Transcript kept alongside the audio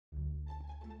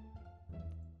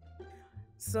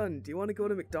Son, do you want to go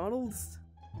to McDonald's?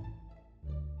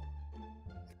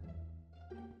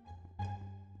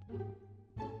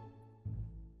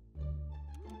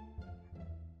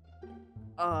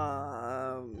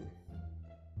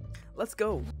 Let's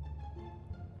go.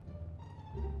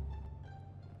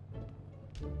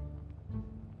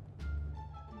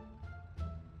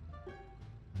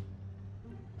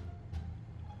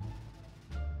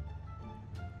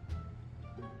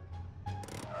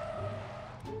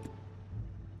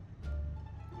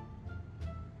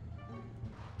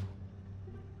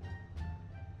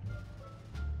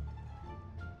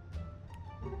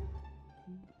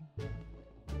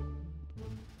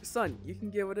 Son, you can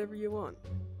get whatever you want.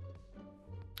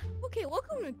 Okay,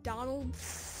 welcome to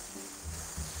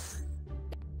McDonald's.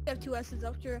 I have two S's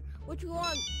after. What you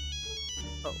want?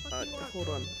 Oh, hold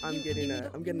on. I'm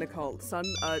getting a call. Son,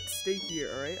 stay here,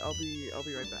 alright? I'll be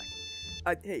right back.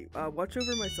 Hey, watch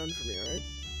over my son for me, alright?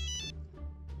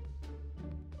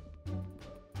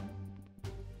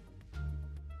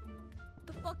 What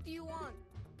the fuck do you want?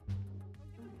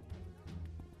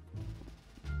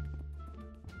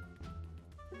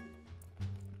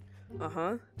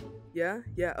 Uh-huh. Yeah,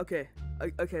 okay.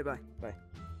 Okay, bye.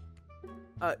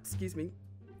 Excuse me.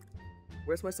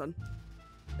 Where's my son?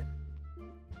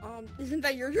 Isn't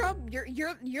that your job?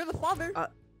 You're the father.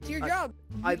 It's your job.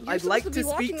 I'd like to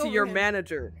speak to your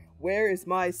manager. Where is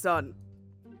my son?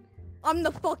 I'm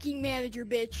the fucking manager,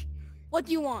 bitch. What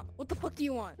do you want? What the fuck do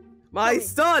you want? My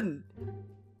son!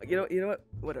 You know what?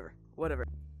 Whatever.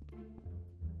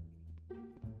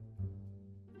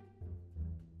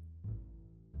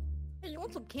 Hey, you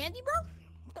want some candy, bro?